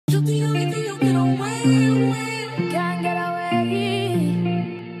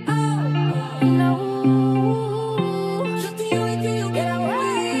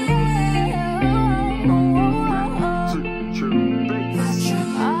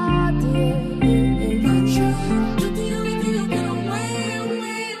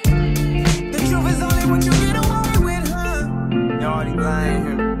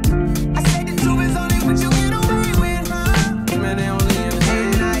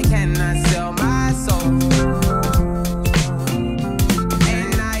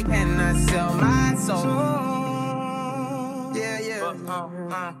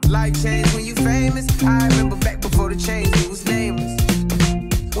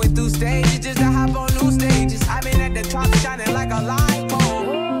through stages just to hop on new stages. I've been at the top shining like a light pole.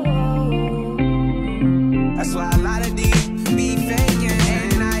 That's why a lot of these be faking,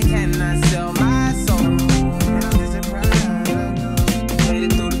 and I cannot sell my soul. And I'm just a product. Made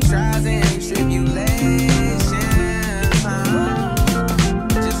it through the trials and tribulations.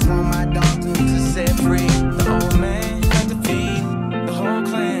 Just want my dog to set free. The old man had to feed the whole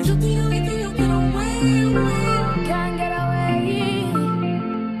clan. You can get away. Can't get away.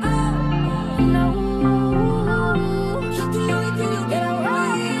 Oh, no. You can get away.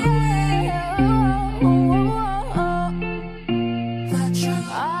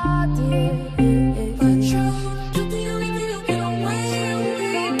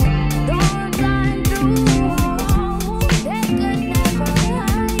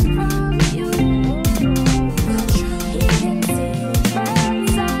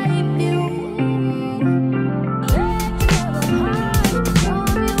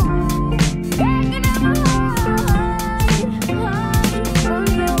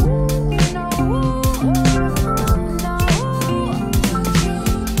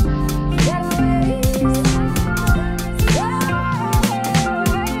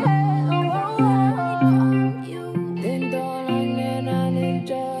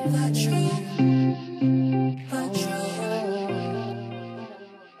 True.